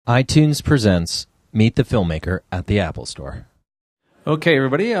iTunes presents Meet the Filmmaker at the Apple Store. Okay,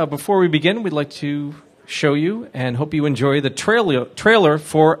 everybody, before we begin, we'd like to show you and hope you enjoy the trailer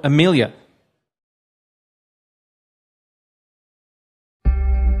for Amelia. When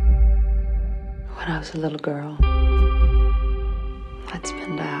I was a little girl, I'd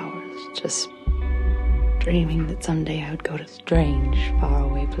spend hours just dreaming that someday I would go to strange,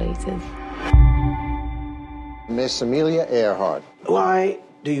 faraway places. Miss Amelia Earhart. Why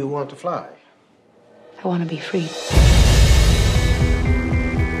do you want to fly? I want to be free.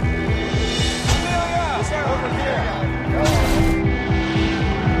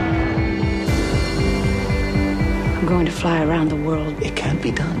 I'm going to fly around the world. It can't be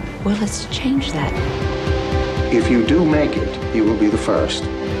done. Well, let's change that. If you do make it, you will be the first.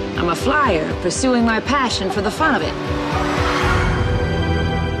 I'm a flyer, pursuing my passion for the fun of it.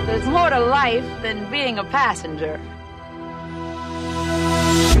 There's more to life than being a passenger.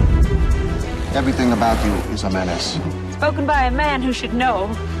 Everything about you is a menace. Spoken by a man who should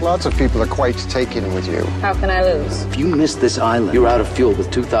know. Lots of people are quite taken with you. How can I lose? If you miss this island, you're out of fuel with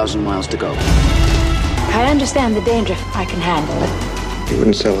 2,000 miles to go. I understand the danger. I can handle it. You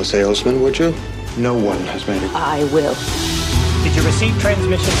wouldn't sell a salesman, would you? No one has made it. I will. Did you receive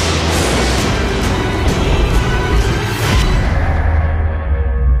transmission?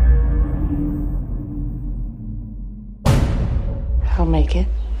 I'll make it.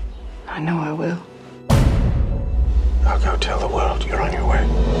 I know I will. I'll go tell the world you're on your way.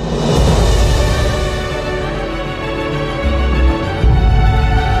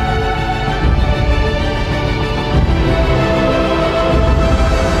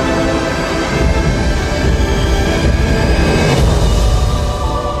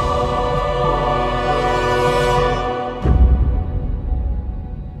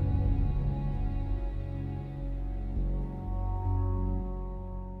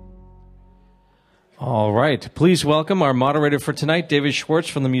 All right. Please welcome our moderator for tonight, David Schwartz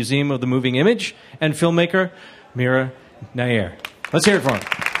from the Museum of the Moving Image, and filmmaker Mira Nair. Let's hear it for him.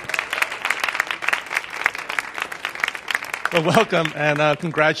 Well, welcome, and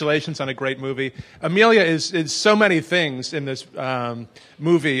congratulations on a great movie. Amelia is so many things in this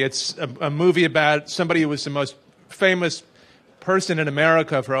movie. It's a movie about somebody who was the most famous person in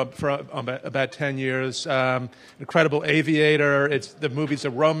America for about 10 years. Incredible aviator. The movie's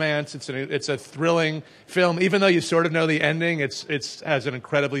a romance. It's a thrilling film. Even though you sort of know the ending, it has an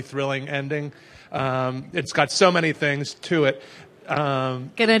incredibly thrilling ending. It's got so many things to it.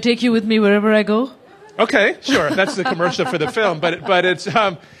 Can I take you with me wherever I go? Okay, sure. That's the commercial for the film. But it's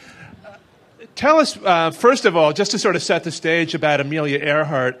tell us first of all, just to sort of set the stage about Amelia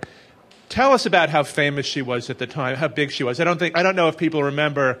Earhart. Tell us about how famous she was at the time, how big she was. I don't know if people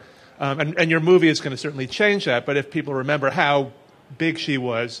remember, and your movie is going to certainly change that, but if people remember how big she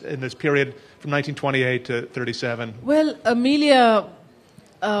was in this period from 1928 to 37. Well, Amelia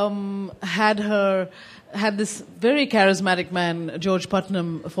had this very charismatic man, George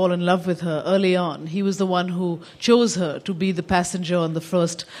Putnam, fall in love with her early on. He was the one who chose her to be the passenger on the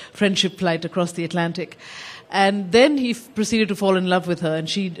first friendship flight across the Atlantic. And then he proceeded to fall in love with her, and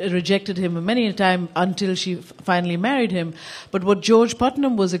she rejected him many a time until she finally married him. But what George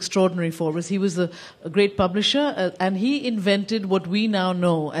Putnam was extraordinary for was he was a great publisher, and he invented what we now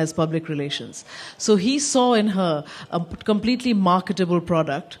know as public relations. So he saw in her a completely marketable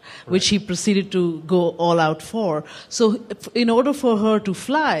product, which he proceeded to go all out for. So in order for her to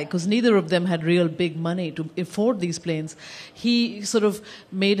fly, because neither of them had real big money to afford these planes, he sort of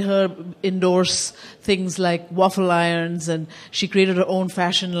made her endorse things like waffle irons, and she created her own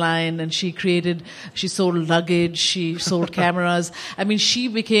fashion line, and she sold luggage, she sold cameras. I mean, she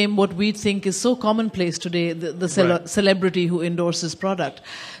became what we think is so commonplace today, the celebrity who endorses product.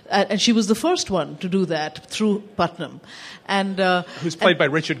 And she was the first one to do that through Putnam. And who's played by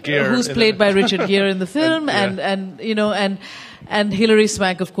Richard Gere. Who's played by Richard Gere in the film, and Hilary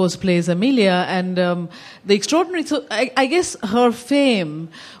Swank, of course, plays Amelia. And the extraordinary, so I guess her fame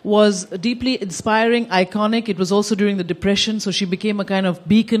was deeply inspiring, iconic. It was also during the Depression, so she became a kind of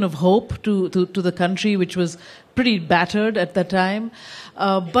beacon of hope to the country, which was pretty battered at that time.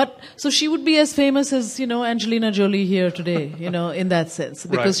 But so she would be as famous as, Angelina Jolie here today, in that sense,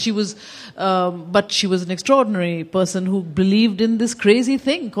 because she was, but she was an extraordinary person who believed in this crazy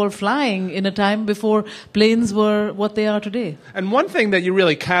thing called flying in a time before planes were what they are today. And one thing that you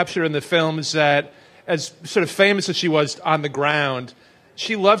really capture in the film is that, as sort of famous as she was on the ground,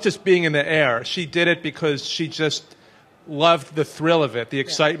 she loved just being in the air. She did it because she just loved the thrill of it, the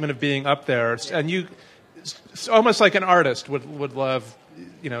excitement of being up there. And it's almost like an artist would love,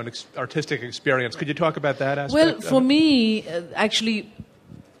 an artistic experience. Could you talk about that aspect? Well, for me, actually,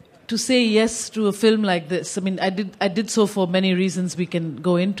 to say yes to a film like this. I mean, I did so for many reasons we can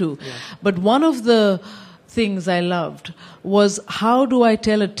go into. Yeah. But one of the things I loved was, how do I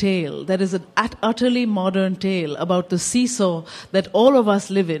tell a tale that is an utterly modern tale about the seesaw that all of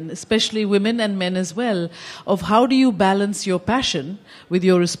us live in, especially women and men as well, of how do you balance your passion with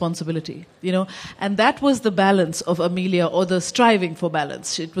your responsibility, you know? And that was the balance of Amelia, or the striving for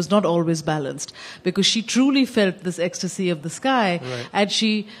balance. It was not always balanced, because she truly felt this ecstasy of the sky, right. And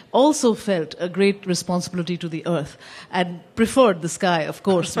she also felt a great responsibility to the earth, and preferred the sky, of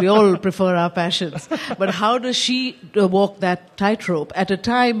course. We all prefer our passions. But how does she walk that tightrope at a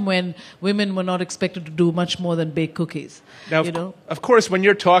time when women were not expected to do much more than bake cookies? Now, of course, when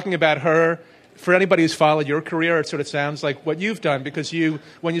you're talking about her, for anybody who's followed your career, it sort of sounds like what you've done, because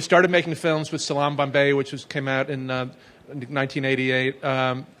when you started making films with Salaam Bombay, which came out in 1988,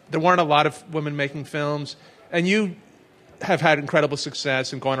 there weren't a lot of women making films, and you have had incredible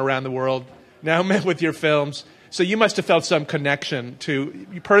success and gone around the world now with your films. So you must have felt some connection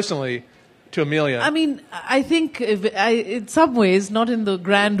personally to Amelia. I mean, I think in some ways, not in the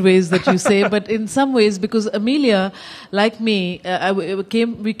grand ways that you say, but in some ways, because Amelia, like me,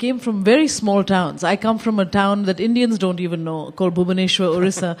 we came from very small towns. I come from a town that Indians don't even know, called Bhubaneswar,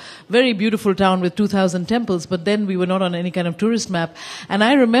 Orissa. Very beautiful town with 2,000 temples, but then we were not on any kind of tourist map. And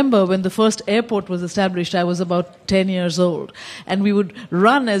I remember when the first airport was established, I was about 10 years old. And we would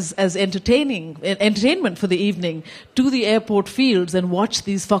run as entertainment for the evening to the airport fields and watch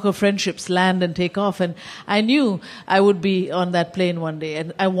these Fokker friendships land and take off. And I knew I would be on that plane one day,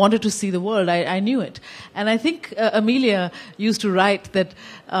 and I wanted to see the world. I knew it. And I think Amelia used to write that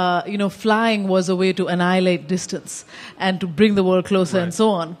flying was a way to annihilate distance and to bring the world closer, right. And so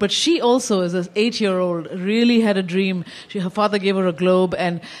on. But she also, as an 8-year-old, really had a dream. Her father gave her a globe,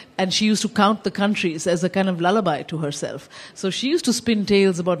 and she used to count the countries as a kind of lullaby to herself. So she used to spin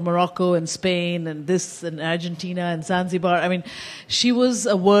tales about Morocco and Spain and this and Argentina and Zanzibar. I mean, she was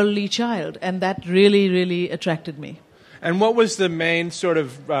a worldly child, and that really, really attracted me. And what was the main sort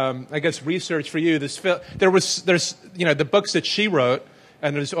of, research for you? There's the books that she wrote,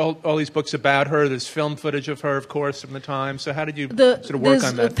 and there's all these books about her. There's film footage of her, of course, from the time. So how did you sort of work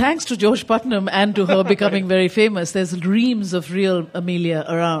on that? Thanks to George Putnam and to her becoming very famous, there's reams of real Amelia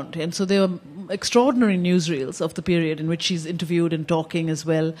around. And so there were extraordinary newsreels of the period in which she's interviewed and talking as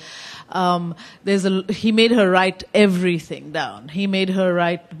well. He made her write everything down. He made her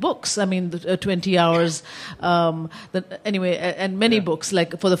write books. I mean, 20 hours. And many books,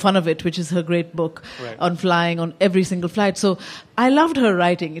 like For the Fun of It, which is her great book, right. On flying on every single flight. So I loved her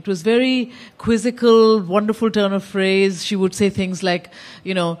writing. It was very quizzical, wonderful turn of phrase. She would say things like,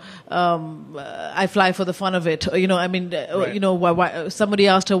 I fly for the fun of it. Right. Why, somebody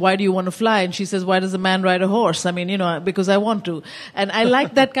asked her, why do you want to fly? And she says, why does a man ride a horse? I mean, because I want to. And I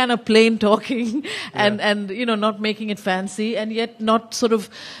like that kind of plain talking and not making it fancy, and yet not sort of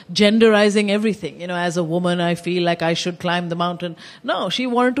genderizing everything. As a woman, I feel like I should climb the mountain. No, she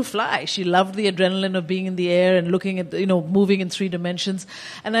wanted to fly. She loved the adrenaline of being in the air and looking at, moving in 3 dimensions.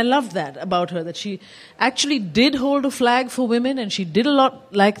 And I loved that about her, that she actually did hold a flag for women, and she did a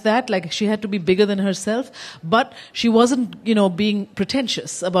lot like that, like she had to be bigger than herself, but she wasn't, being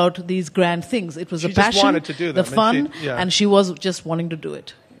pretentious about these grand things. It was a passion, just wanted to do them, the fun, and she was just wanting to do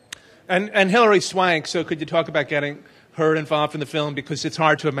it. And Hilary Swank, so could you talk about getting her involved in the film? Because it's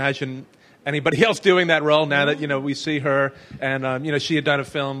hard to imagine anybody else doing that role now that, we see her. And, she had done a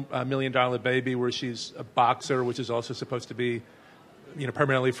film, $1 Million Baby, where she's a boxer, which is also supposed to be,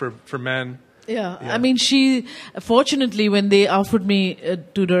 primarily for men. Yeah, I mean, fortunately, when they offered me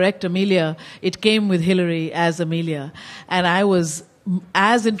to direct Amelia, it came with Hilary as Amelia. And I was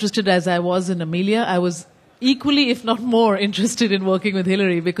as interested as I was in Amelia. I was equally, if not more, interested in working with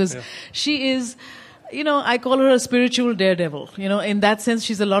Hilary, because she is, I call her a spiritual daredevil. In that sense,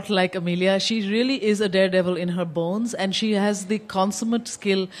 she's a lot like Amelia. She really is a daredevil in her bones, and she has the consummate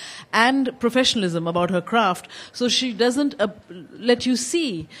skill and professionalism about her craft. So she doesn't let you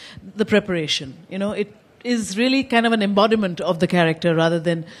see the preparation. It is really kind of an embodiment of the character rather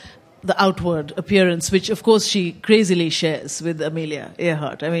than the outward appearance, which of course she crazily shares with Amelia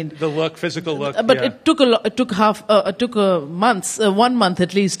Earhart. I mean, the physical look. But it took a month, 1 month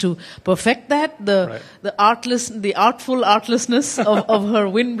at least, to perfect that. The artful artlessness of her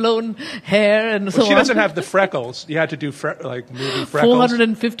windblown hair and so on. She doesn't have the freckles. You had to do movie freckles.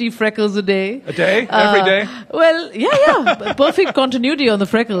 450 freckles a day. A day? Every day? Well, yeah. Perfect continuity on the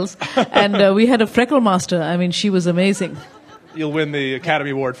freckles. And we had a freckle master. I mean, she was amazing. You'll win the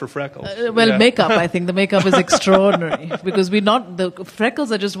Academy Award for freckles. Makeup, I think. The makeup is extraordinary because the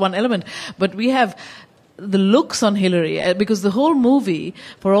freckles are just one element, but we have the looks on Hillary, because the whole movie,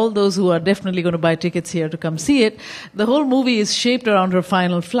 for all those who are definitely going to buy tickets here to come see it, the whole movie is shaped around her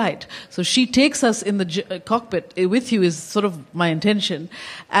final flight. So she takes us in the cockpit with you, is sort of my intention,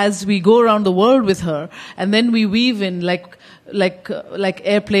 as we go around the world with her, and then we weave in like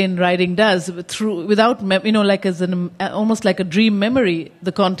airplane riding does, through without like as an almost like a dream memory,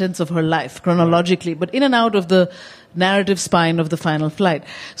 the contents of her life chronologically, but in and out of the narrative spine of the final flight.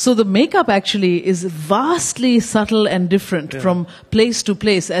 So the makeup actually is vastly subtle and different from place to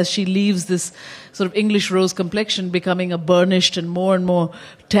place as she leaves this sort of English rose complexion, becoming a burnished and more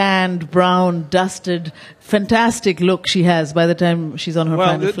tanned, brown, dusted, fantastic look she has by the time she's on her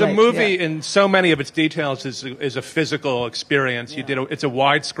final flight. The movie, in so many of its details, is a physical experience. It's a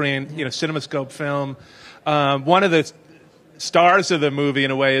widescreen, CinemaScope film. One of the stars of the movie,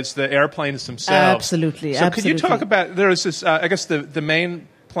 in a way, is the airplanes themselves. Absolutely. So could you talk about, there was this, I guess the main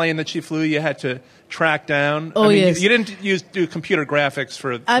plane that she flew, you had to track down. Yes. You didn't do computer graphics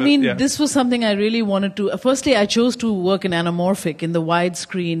for... This was something I really wanted to... Firstly, I chose to work in anamorphic, in the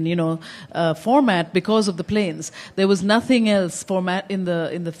widescreen, format because of the planes. There was nothing else format in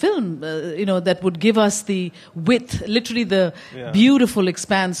the film, that would give us the width, literally the beautiful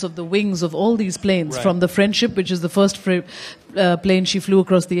expanse of the wings of all these planes, from the Friendship, which is the first plane she flew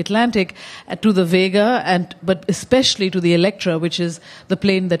across the Atlantic, to the Vega, but especially to the Electra, which is the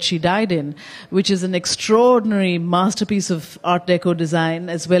plane that she died in, which is an extraordinary masterpiece of Art Deco design,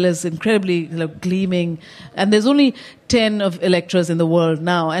 as well as incredibly gleaming. And there's only 10 of Electras in the world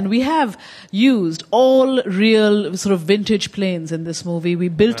now, and we have used all real sort of vintage planes in this movie. We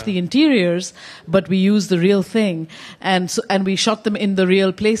built the interiors, but we used the real thing, and we shot them in the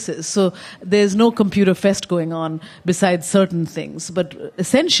real places. So there's no computer fest going on besides certain things, but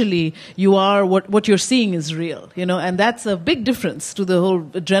essentially you are what you're seeing is real, and that's a big difference to the whole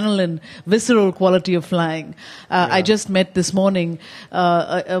adrenaline, visceral quality of flying. I just met this morning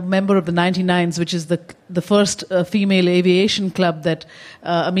a member of the 99s, which is the first female aviation club that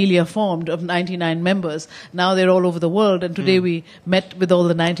Amelia formed, of 99 members. Now they're all over the world, and today we met with all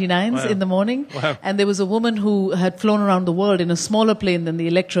the 99s in the morning. Wow. And there was a woman who had flown around the world in a smaller plane than the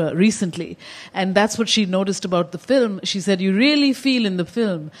Electra recently, and that's what she noticed about the film. She said, you really feel in the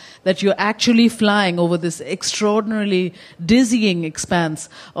film that you're actually flying over this extraordinarily dizzying expanse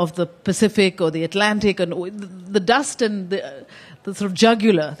of the Pacific or the Atlantic, and the dust and the sort of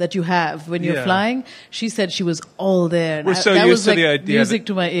jugular that you have when you're flying. She said she was all there. And we're so that used was to like the idea music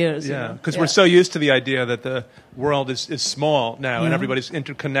to my ears. Yeah, because we're so used to the idea that the world is small now and everybody's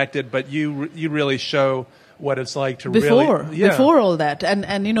interconnected, but you really show what it's like to before all that, and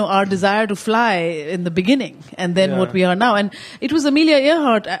our desire to fly in the beginning, and then what we are now. And it was Amelia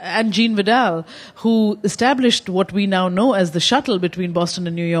Earhart and Jean Vidal who established what we now know as the shuttle between Boston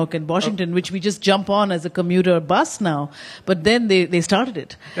and New York and Washington, which we just jump on as a commuter bus now. But then they started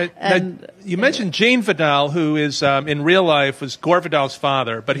it. And you mentioned Jean Vidal, who is in real life was Gore Vidal's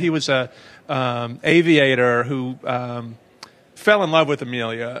father, but he was a aviator who fell in love with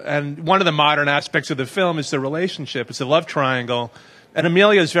Amelia. And one of the modern aspects of the film is the relationship. It's a love triangle. And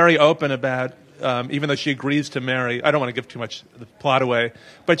Amelia is very open about, even though she agrees to marry, I don't want to give too much of the plot away,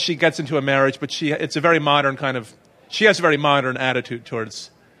 but she gets into a marriage, but it's a very modern she has a very modern attitude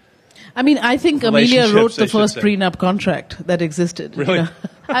towards... I think Amelia wrote the first prenup contract that existed. Really?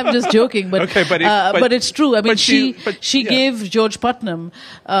 I'm just joking, but but it's true. She gave George Putnam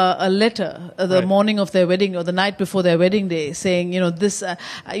a letter the morning of their wedding, or the night before their wedding day, saying, this,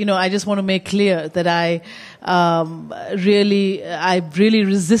 I just want to make clear that I really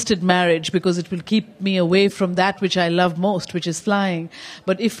resisted marriage because it will keep me away from that which I love most, which is flying.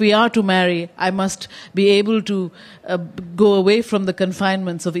 But if we are to marry, I must be able to go away from the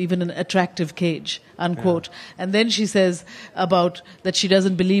confinements of even an attractive cage, unquote. Yeah. And then she says about that she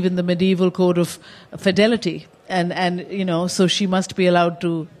doesn't believe in the medieval code of fidelity, and so she must be allowed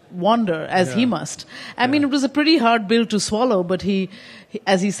to wander as he must. I mean, it was a pretty hard pill to swallow, but he,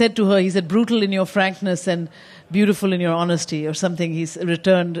 as he said to her, he said, brutal in your frankness and beautiful in your honesty, or something. He's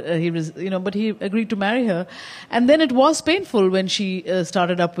returned, but he agreed to marry her. And then it was painful when she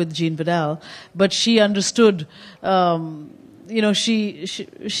started up with Jean Vidal, but she understood,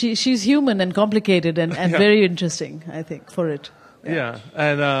 she's human and complicated and very interesting, I think, for it. Yeah.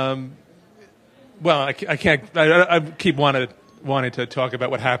 And, I can't, I keep wanting to talk about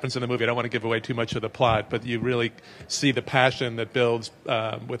what happens in the movie. I don't want to give away too much of the plot, but you really see the passion that builds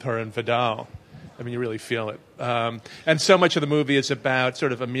with her and Vidal. I mean, you really feel it. And so much of the movie is about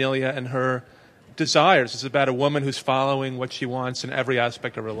sort of Amelia and her desires. It's about a woman who's following what she wants in every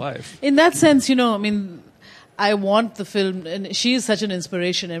aspect of her life. In that sense, I want the film, and she is such an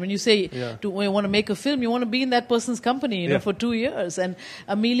inspiration. And when you say when you want to make a film, you want to be in that person's company, you know, for 2 years. And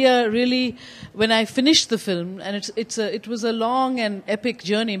Amelia really, when I finished the film, and it was a long and epic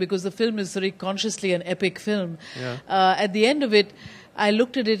journey because the film is very consciously an epic film. At the end of it, I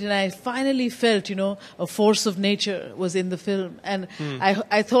looked at it and I finally felt, you know, a force of nature was in the film. And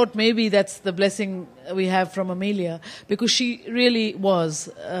I thought maybe that's the blessing we have from Amelia, because she really was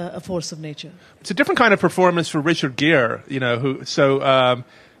a force of nature. It's a different kind of performance for Richard Gere, you know,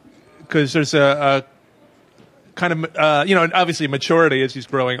 because there's a kind of, you know, obviously maturity as he's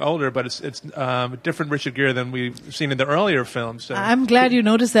growing older, but it's a different Richard Gere than we've seen in the earlier films. So. I'm glad you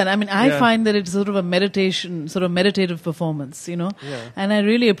noticed that. I mean, I find that it's sort of a meditative performance, you know, and I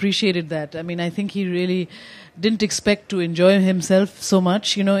really appreciated that. I mean, I think he really didn't expect to enjoy himself so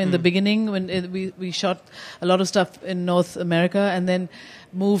much, you know, in the beginning when we shot a lot of stuff in North America and then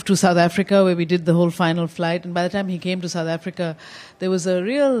moved to South Africa where we did the whole final flight. And by the time he came to South Africa, there was a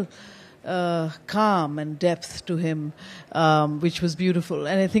real calm and depth to him, which was beautiful.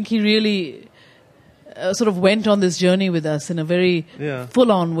 And I think he really sort of went on this journey with us in a very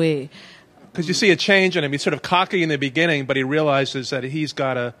full-on way. Because you see a change in him. He's sort of cocky in the beginning, but he realizes that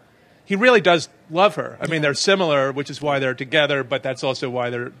he really does love her. I mean, they're similar, which is why they're together, but that's also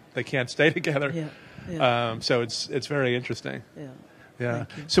why they can't stay together. So it's very interesting. Yeah.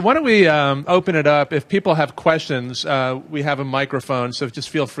 So why don't we open it up? If people have questions, we have a microphone, so just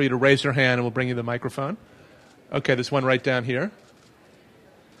feel free to raise your hand and we'll bring you the microphone. Okay, there's one right down here.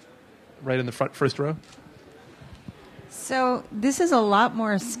 Right in the first row. So this is a lot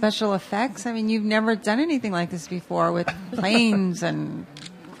more special effects. I mean, you've never done anything like this before with planes and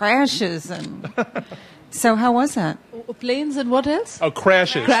crashes. And so how was that? Planes and what else? Oh,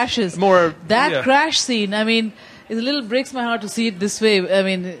 crashes. Crashes. More that crash scene, I mean, it a little breaks my heart to see it this way. I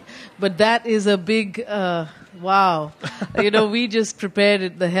mean, but that is a big wow. You know, we just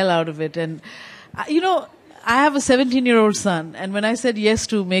prepared the hell out of it. And, you know, I have a 17-year-old son. And when I said yes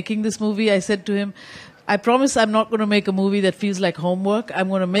to making this movie, I said to him, I promise I'm not going to make a movie that feels like homework. I'm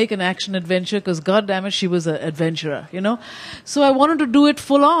going to make an action adventure because, God damn it, she was an adventurer, you know. So I wanted to do it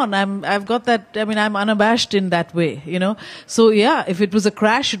full on. I've got that. I mean, I'm unabashed in that way, you know. So yeah, if it was a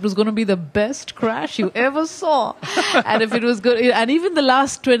crash, it was going to be the best crash you ever saw. And if it was good, and even the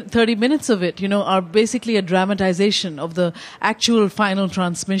last 30 minutes of it, you know, are basically a dramatization of the actual final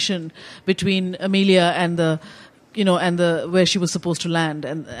transmission between Amelia and the where she was supposed to land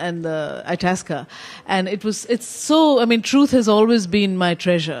and the Itasca. And it's so, I mean, truth has always been my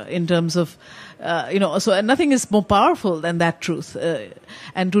treasure in terms of, so nothing is more powerful than that truth.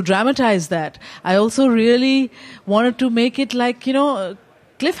 And to dramatize that, I also really wanted to make it like, you know,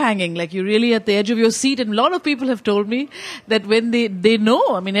 cliffhanging, like you're really at the edge of your seat. And a lot of people have told me that when they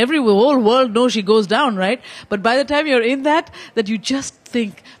know, I mean, whole world knows she goes down, right? But by the time you're in that you just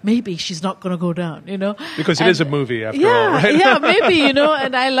think maybe she's not going to go down, you know? Because it is a movie after all, right? Yeah, maybe, you know,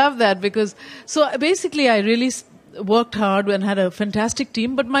 and I love that because, so basically I really worked hard and had a fantastic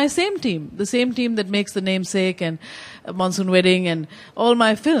team, but the same team that makes The Namesake and Monsoon Wedding and all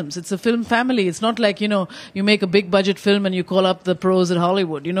my films. It's a film family. It's not like, you know, you make a big budget film and you call up the pros at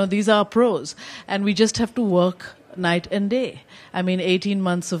Hollywood. You know, these are pros. And we just have to work night and day. I mean, 18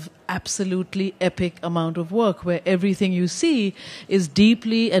 months of absolutely epic amount of work where everything you see is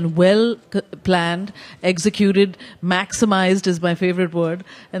deeply and well planned, executed, maximized is my favorite word,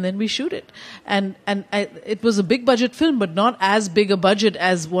 and then we shoot it. And it was a big budget film, but not as big a budget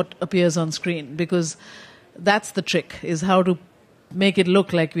as what appears on screen, because that's the trick, is how to make it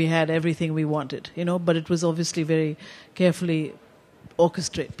look like we had everything we wanted, you know, but it was obviously very carefully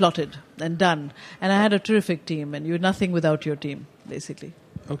orchestrated, plotted, and done. And I had a terrific team, and you're nothing without your team, basically.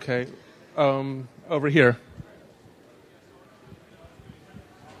 Okay. Over here.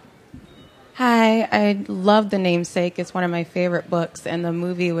 Hi, I love The Namesake. It's one of my favorite books, and the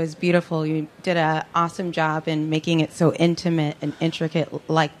movie was beautiful. You did an awesome job in making it so intimate and intricate,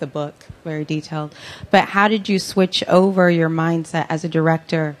 like the book, very detailed. But how did you switch over your mindset as a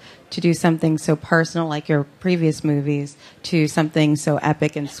director to do something so personal, like your previous movies, to something so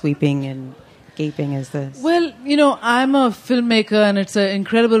epic and sweeping and gaping as this? Well, you know, I'm a filmmaker, and it's an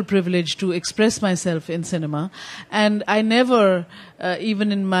incredible privilege to express myself in cinema. And I never, I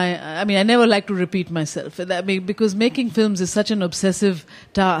never like to repeat myself. Because making films is such an obsessive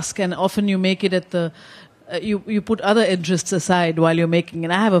task, and often you make it at the... You put other interests aside while you're making,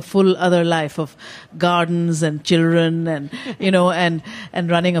 and I have a full other life of gardens and children and, you know, and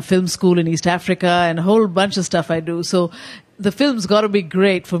running a film school in East Africa and a whole bunch of stuff I do. So the film's got to be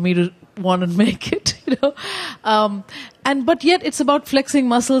great for me to want to make it, but yet it's about flexing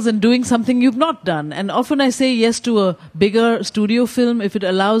muscles and doing something you've not done. And often I say yes to a bigger studio film if it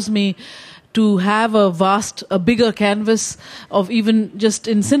allows me to have a bigger canvas of even just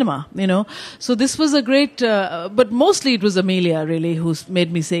in cinema, So this was a great, but mostly it was Amelia really who's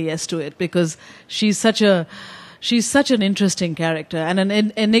made me say yes to it, because she's such an interesting character and an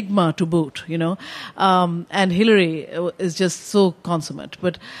enigma to boot, and Hilary is just so consummate.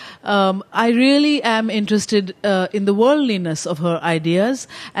 But I really am interested in the worldliness of her ideas,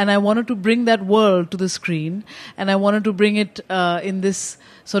 and I wanted to bring that world to the screen, and I wanted to bring it in this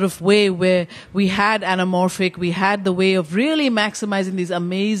sort of way where we had anamorphic, we had the way of really maximizing these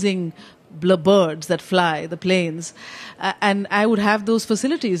amazing birds that fly, the planes, and I would have those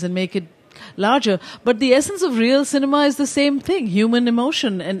facilities and make it larger. But the essence of real cinema is the same thing, human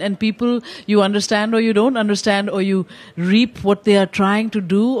emotion, and people you understand or you don't understand, or you reap what they are trying to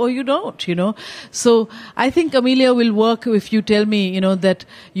do or you don't, So I think Amelia will work if you tell me, that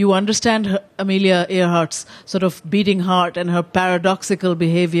you understand Amelia Earhart's sort of beating heart and her paradoxical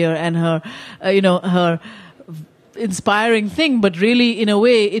behavior and her, her inspiring thing, but really in a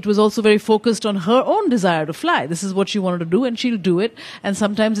way it was also very focused on her own desire to fly. This is what she wanted to do, and she'll do it, and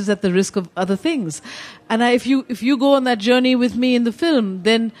sometimes it's at the risk of other things. And if you go on that journey with me in the film,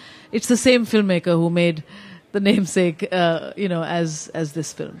 then it's the same filmmaker who made The Namesake, as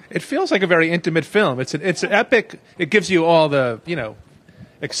this film. It feels like a very intimate film. It's an epic. It gives you all the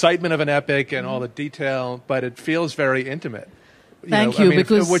excitement of an epic and all the detail, but it feels very intimate. Thank you,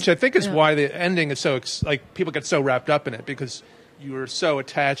 because which I think is why the ending is so people get so wrapped up in it, because you are so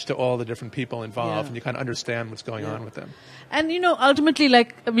attached to all the different people involved, and you kind of understand what's going on with them. And, ultimately,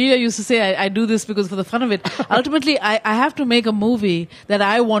 like Amelia used to say, I do this because for the fun of it. Ultimately, I have to make a movie that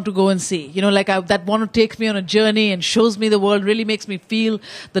I want to go and see. That want to take me on a journey and shows me the world, really makes me feel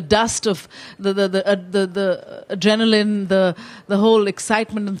the dust of the adrenaline, the whole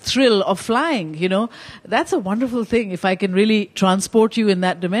excitement and thrill of flying, That's a wonderful thing. If I can really transport you in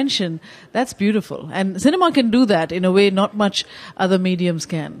that dimension, that's beautiful. And cinema can do that in a way not much other mediums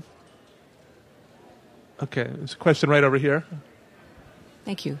can. Okay, there's a question right over here.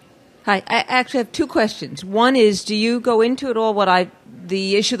 Thank you. Hi, I actually have two questions. One is, do you go into it all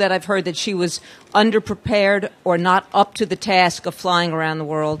the issue that I've heard that she was underprepared or not up to the task of flying around the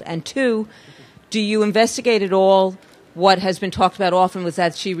world? And two, do you investigate at all what has been talked about often was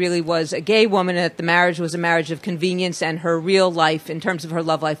that she really was a gay woman and that the marriage was a marriage of convenience and her real life, in terms of her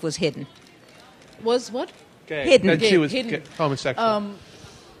love life, was hidden? Was what? Gay. Hidden. That she was hidden. Homosexual.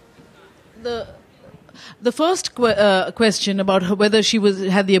 The first question about whether she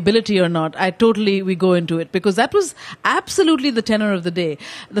had the ability or not, we go into it, because that was absolutely the tenor of the day.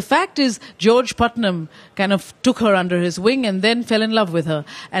 The fact is, George Putnam kind of took her under his wing and then fell in love with her,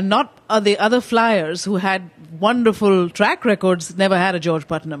 and not the other flyers who had wonderful track records never had a George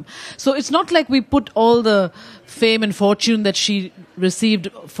Putnam. So it's not like we put all the fame and fortune that she received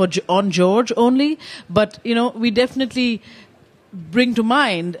on George only, but we definitely bring to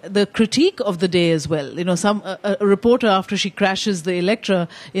mind the critique of the day as well. A reporter, after she crashes the Electra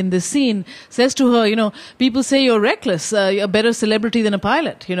in this scene, says to her, people say you're reckless, you're a better celebrity than a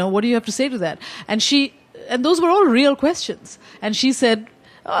pilot. What do you have to say to that? And those were all real questions. And she said,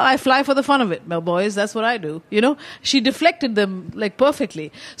 I fly for the fun of it, my boys, that's what I do. She deflected them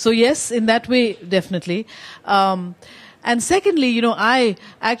perfectly. So yes, in that way, definitely. And secondly, I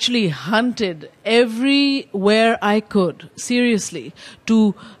actually hunted everywhere I could, seriously,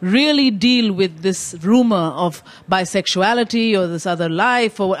 to really deal with this rumor of bisexuality or this other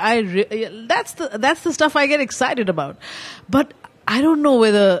life. Or that's the stuff I get excited about. But I don't know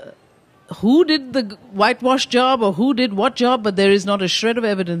who did the whitewash job or who did what job, but there is not a shred of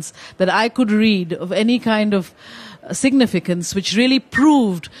evidence that I could read of any kind of significance which really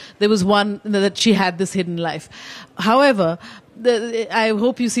proved there was that she had this hidden life. However, I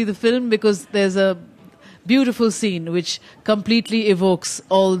hope you see the film, because there's a beautiful scene which completely evokes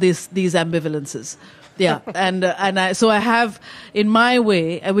all these ambivalences. Yeah, so I have, in my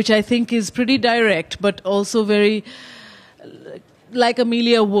way, which I think is pretty direct, but also very like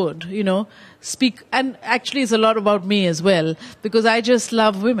Amelia would, speak. And actually it's a lot about me as well, because I just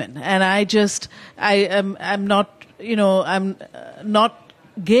love women, and I'm not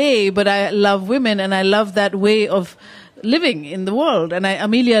gay, but I love women, and I love that way of living in the world. And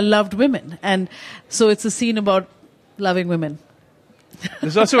Amelia loved women, and so it's a scene about loving women.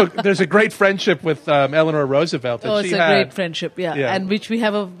 There's also a great friendship with Eleanor Roosevelt. It's a great friendship, yeah, and which we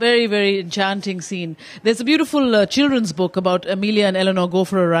have a very, very enchanting scene. There's a beautiful children's book about Amelia and Eleanor go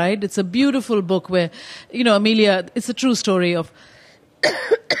for a ride. It's a beautiful book where, Amelia, it's a true story of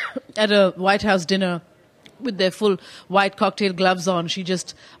at a White House dinner with their full white cocktail gloves on. She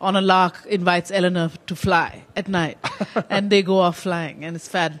just, on a lark, invites Eleanor to fly at night. And they go off flying, and it's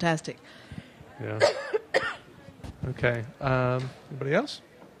fantastic. Yeah. Okay. Anybody else?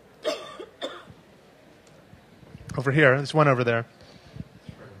 Over here. There's one over there.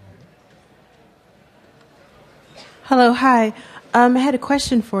 Hello, hi. I had a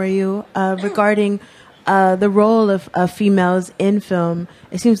question for you regarding the role of females in film.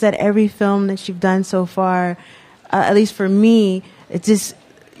 It seems that every film that you've done so far, at least for me, it's just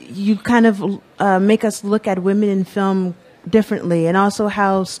you kind of make us look at women in film differently, and also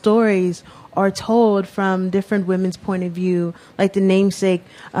how stories are told from different women's point of view. Like The Namesake,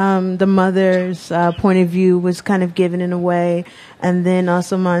 the mother's point of view was kind of given in a way, and then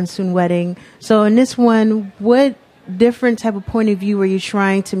also Monsoon Wedding. So in this one, what different type of point of view are you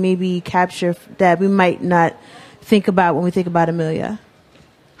trying to maybe capture that we might not think about when we think about Amelia?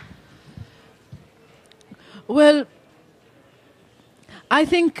 Well, I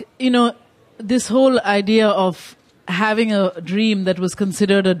think, this whole idea of having a dream that was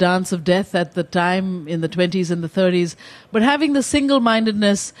considered a dance of death at the time in the 20s and the 30s, but having the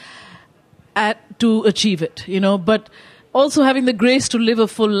single-mindedness to achieve it, but also having the grace to live a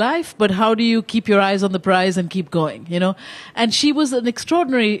full life, but how do you keep your eyes on the prize and keep going, And she was an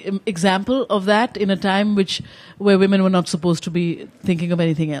extraordinary example of that in a time where women were not supposed to be thinking of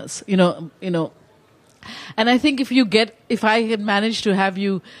anything else, And I think if I had managed to have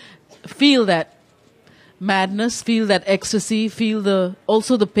you feel that madness, feel that ecstasy, feel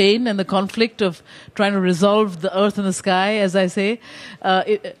also the pain and the conflict of trying to resolve the earth and the sky, as I say,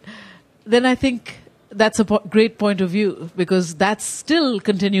 then I think that's a great point of view, because that still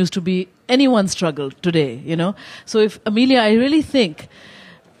continues to be anyone's struggle today, So if Amelia, I really think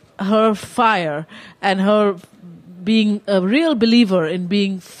her fire and her being a real believer in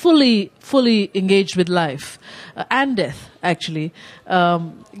being fully engaged with life and death, actually,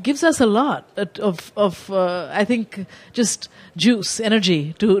 gives us a lot of I think, just juice,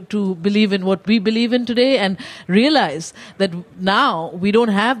 energy to believe in what we believe in today, and realize that now we don't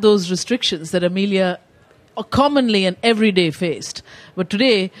have those restrictions that Amelia commonly and every day faced. But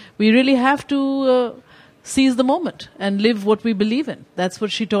today, we really have to seize the moment and live what we believe in. That's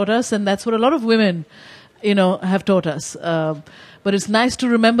what she taught us, and that's what a lot of women have taught us. But it's nice to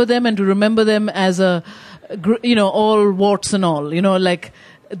remember them, and to remember them as all warts and all, like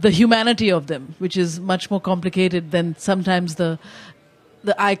the humanity of them, which is much more complicated than sometimes the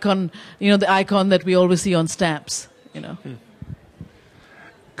icon, the icon that we always see on stamps,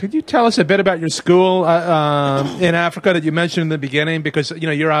 Could you tell us a bit about your school in Africa that you mentioned in the beginning? Because,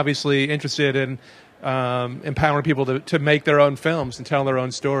 you're obviously interested in empowering people to make their own films and tell their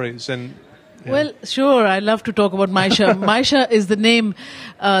own stories. And yeah. Well, sure. I love to talk about Maisha. Maisha is the name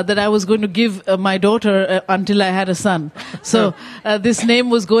that I was going to give my daughter until I had a son. So this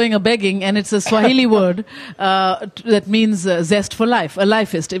name was going a-begging, and it's a Swahili word that means zest for life, a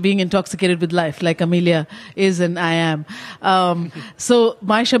lifeist, being intoxicated with life, like Amelia is and I am. So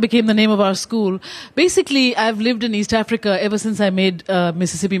Maisha became the name of our school. Basically, I've lived in East Africa ever since I made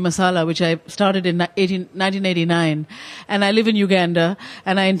Mississippi Masala, which I started in 1989. And I live in Uganda,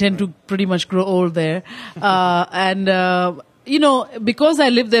 and I intend to pretty much grow old there. Because I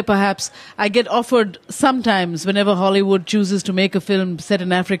live there, perhaps, I get offered sometimes, whenever Hollywood chooses to make a film set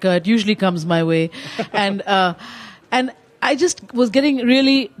in Africa, it usually comes my way. And I just was getting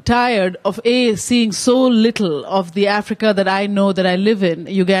really tired of seeing so little of the Africa that I know, that I live in,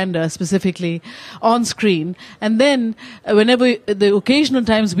 Uganda specifically, on screen. And then whenever the occasional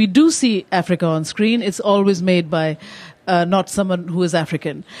times we do see Africa on screen, it's always made by not someone who is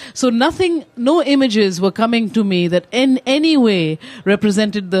African. So no images were coming to me that in any way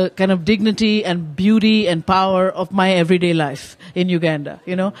represented the kind of dignity and beauty and power of my everyday life in Uganda,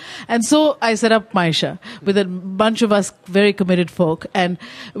 And so I set up Maisha with a bunch of us very committed folk, and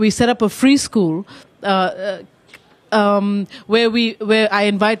we set up a free school, where I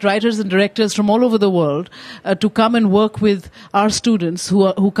invite writers and directors from all over the world to come and work with our students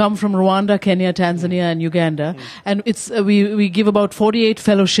who come from Rwanda, Kenya, Tanzania, and Uganda. And we give about 48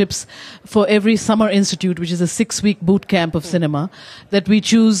 fellowships for every summer institute, which is a 6-week boot camp of cinema, that we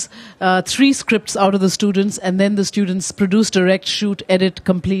choose 3 scripts out of the students, and then the students produce, direct, shoot, edit,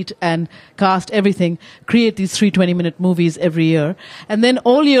 complete, and cast everything, create these 3 20-minute movies every year. And then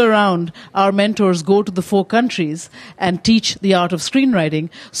all year round, our mentors go to the 4 countries and teach the art of screenwriting,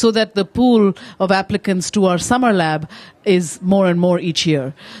 so that the pool of applicants to our summer lab is more and more each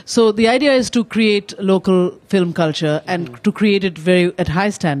year. So the idea is to create local film culture and to create it at high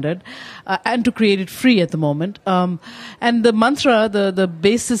standard and to create it free at the moment. And the mantra, the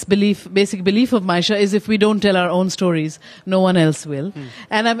basic belief of Maisha is if we don't tell our own stories, no one else will.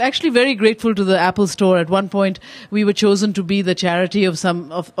 And I'm actually very grateful to the Apple Store. At one point, we were chosen to be the charity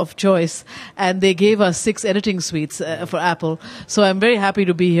of choice, and they gave us 6 editing suites for Apple. So I'm very happy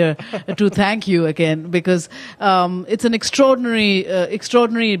to be here to thank you again, because it's an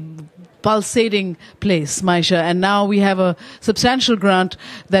extraordinary pulsating place, Maisha, and now we have a substantial grant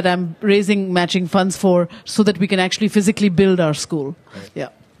that I'm raising matching funds for so that we can actually physically build our school. Right. Yeah.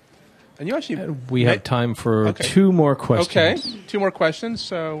 And you actually we have time for 2 more questions. Okay, 2 more questions.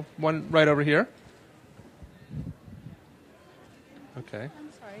 So one right over here. Okay.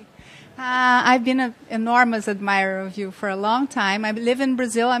 I've been an enormous admirer of you for a long time. I live in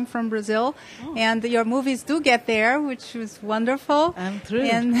Brazil. I'm from Brazil. And your movies do get there, which is wonderful. I'm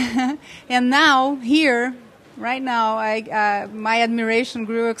thrilled. And now, here, right now, my admiration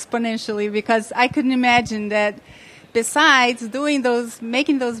grew exponentially, because I couldn't imagine that besides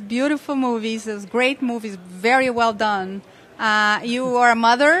making those beautiful movies, those great movies, very well done, you are a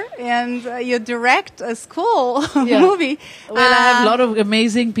mother and you direct a school movie. Well, I have a lot of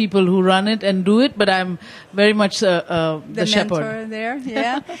amazing people who run it and do it, but I'm very much the shepherd. Mentor there,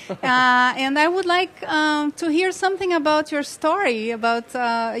 yeah. And I would like to hear something about your story. About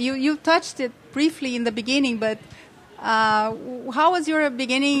you touched it briefly in the beginning, but how was your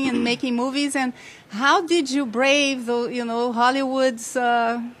beginning in making movies, and how did you brave Hollywood's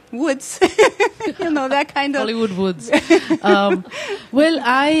woods? That kind of Hollywood woods. Well,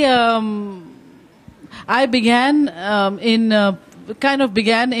 I began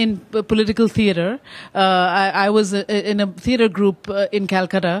in political theater. I was in a theater group in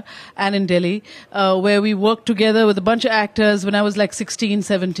Calcutta and in Delhi, where we worked together with a bunch of actors when I was like 16,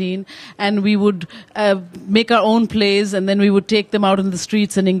 17, and we would make our own plays, and then we would take them out in the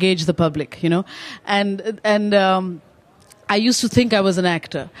streets and engage the public, and I used to think I was an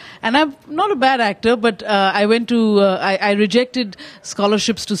actor, and I'm not a bad actor, but I rejected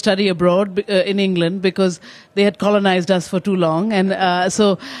scholarships to study abroad in England because they had colonized us for too long, and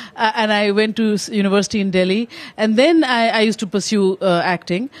and I went to university in Delhi, and then I used to pursue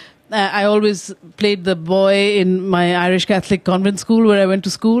acting. I always played the boy in my Irish Catholic convent school where I went to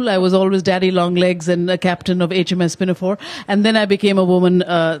school. I was always Daddy Longlegs and a captain of HMS Pinafore. And then I became a woman,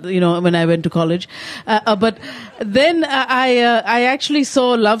 when I went to college. But then I actually saw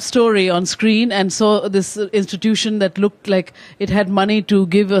Love Story on screen and saw this institution that looked like it had money to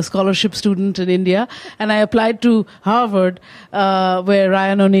give a scholarship student in India. And I applied to Harvard, where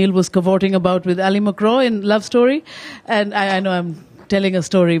Ryan O'Neal was cavorting about with Ally McGraw in Love Story. And I know I'm telling a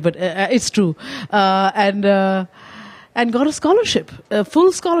story, but it's true. And got a scholarship, a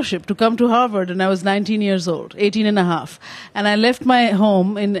full scholarship to come to Harvard, and I was 19 years old, 18 and a half. And I left my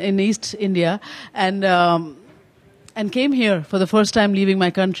home in East India and came here for the first time, leaving my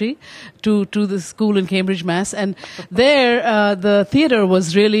country, to the school in Cambridge, Mass. And there, the theater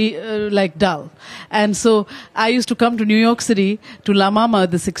was really dull. And so I used to come to New York City to La Mama,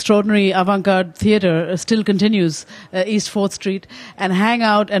 this extraordinary avant-garde theater, still continues, East 4th Street, and hang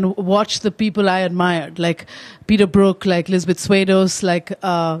out and watch the people I admired, like Peter Brook, like Lisbeth Swados, like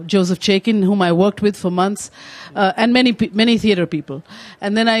Joseph Chaikin, whom I worked with for months, and many theater people.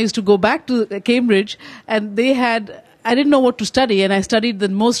 And then I used to go back to Cambridge, and I didn't know what to study, and I studied the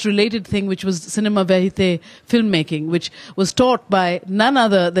most related thing, which was cinema verite filmmaking, which was taught by none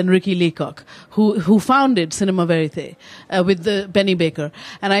other than Ricky Leacock, who founded Cinema Verite with Penny Baker.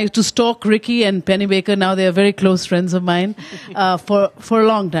 And I used to stalk Ricky and Penny Baker. Now they are very close friends of mine for a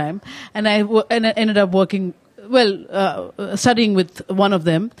long time. And I ended up working, studying with one of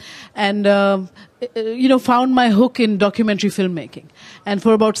them, and found my hook in documentary filmmaking. And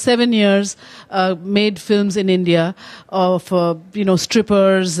for about 7 years, made films in India of,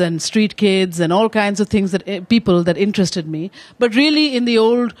 strippers and street kids and all kinds of things people that interested me. But really in the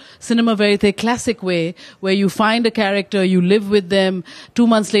old cinema verite classic way, where you find a character, you live with them, 2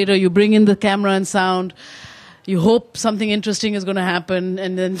 months later you bring in the camera and sound, you hope something interesting is going to happen,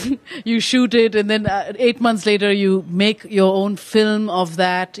 and then you shoot it, and then 8 months later you make your own film of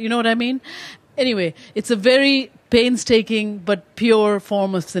that. You know what I mean? Anyway, it's a very painstaking but pure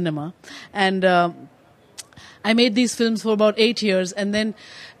form of cinema. And I made these films for about 8 years, and then,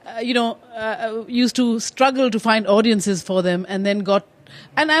 used to struggle to find audiences for them, and then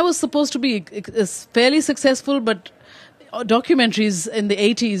and I was supposed to be fairly successful, but documentaries in the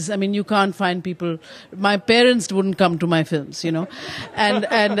 80s, I mean, you can't find people. My parents wouldn't come to my films, you know, and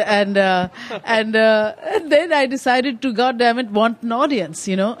then I decided to, goddammit, want an audience,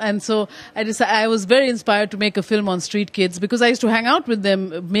 you know, and so I was very inspired to make a film on street kids because I used to hang out with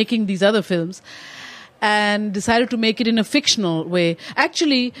them making these other films, and decided to make it in a fictional way.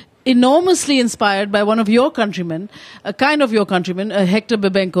 Actually, enormously inspired by one of your countrymen, Hector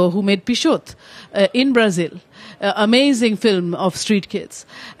Bebenco, who made Pichot in Brazil. Amazing film of street kids.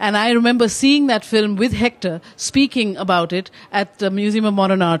 And I remember seeing that film with Hector, speaking about it at the Museum of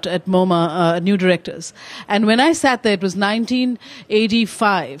Modern Art at MoMA, New Directors. And when I sat there, it was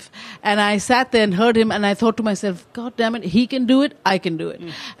 1985, and I sat there and heard him, and I thought to myself, God damn it, he can do it, I can do it.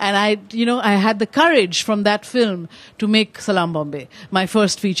 And I had the courage from that film to make Salaam Bombay, my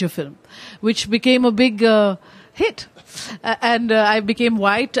first feature film, which became a big hit. And I became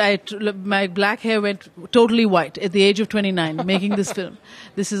white. My black hair went totally white at the age of 29, making this film.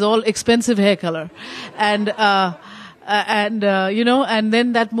 This is all expensive hair color. And then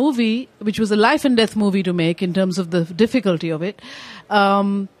that movie, which was a life and death movie to make in terms of the difficulty of it,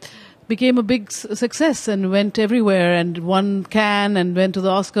 became a big success and went everywhere and won Cannes and went to the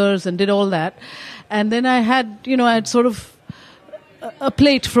Oscars and did all that. And then I had sort of a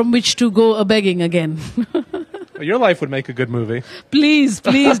plate from which to go a-begging again. Your life would make a good movie. Please,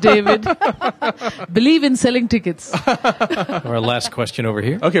 David. Believe in selling tickets. Our last question over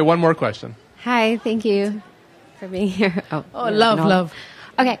here. Okay, one more question. Hi, thank you for being here. Love.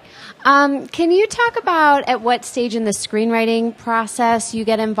 Okay. Can you talk about at what stage in the screenwriting process you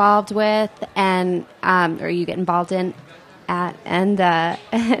get involved with or you get involved in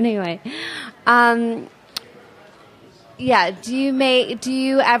anyway. Do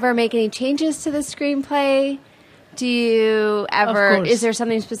you ever make any changes to the screenplay? Do you ever, is there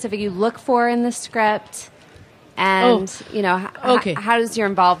something specific you look for in the script? And, how does your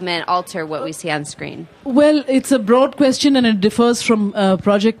involvement alter what we see on screen? Well, it's a broad question and it differs from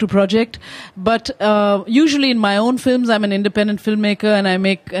project to project. But usually in my own films, I'm an independent filmmaker and I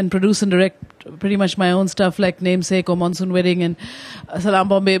make and produce and direct pretty much my own stuff like Namesake or Monsoon Wedding and Salaam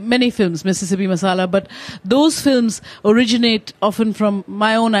Bombay, many films, Mississippi Masala. But those films originate often from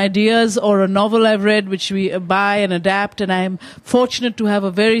my own ideas or a novel I've read which we buy and adapt. And I am fortunate to have a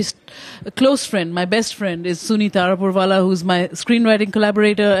very close friend. My best friend is Suni Tarapurwala, who's my screenwriting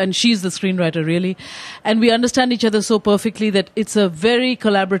collaborator, and she's the screenwriter really. And we understand each other so perfectly that it's a very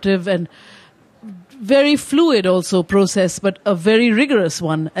collaborative and very fluid also process, but a very rigorous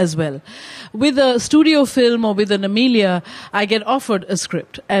one as well. With a studio film or with an Amelia, I get offered a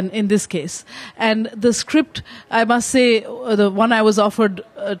script, and in this case. And the script, I must say, the one I was offered,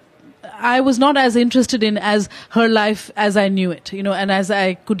 I was not as interested in as her life as I knew it, and as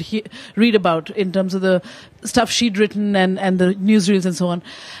I could read about in terms of the stuff she'd written and the newsreels and so on.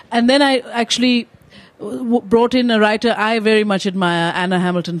 And then I actually brought in a writer I very much admire, Anna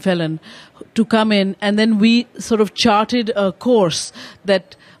Hamilton Felon, to come in, and then we sort of charted a course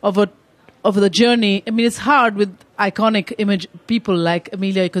of the journey. I mean, it's hard with iconic image people like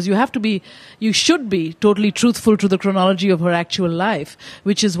Amelia because you should be totally truthful to the chronology of her actual life,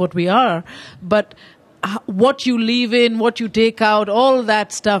 which is what we are. But what you leave in, what you take out, all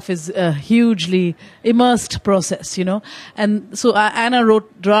that stuff is a hugely immersed process, And so Anna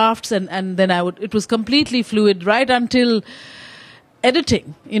wrote drafts, and then it was completely fluid right until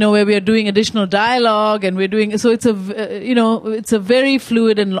editing, where we are doing additional dialogue and so it's a very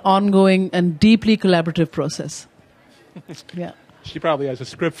fluid and ongoing and deeply collaborative process. Yeah. She probably has a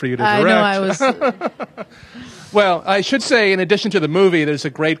script for you to direct. I know, Well, I should say, in addition to the movie, there's a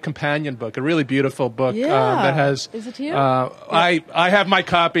great companion book, a really beautiful book that has. Is it here? I have my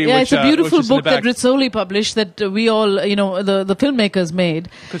copy. Yeah, which, it's a beautiful book that Rizzoli published that we all, the filmmakers made.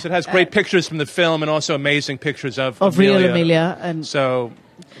 Because it has great pictures from the film and also amazing pictures of real Amelia. And so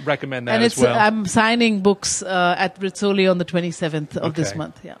recommend that as well. I'm signing books at Rizzoli on the 27th of this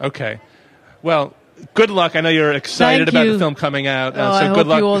month. Yeah. Okay. Well, good luck. I know you're excited about the film coming out. I good hope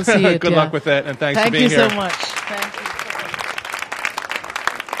luck. You all see it. Good luck with it, and thanks for being here. Thank you so much. Thanks.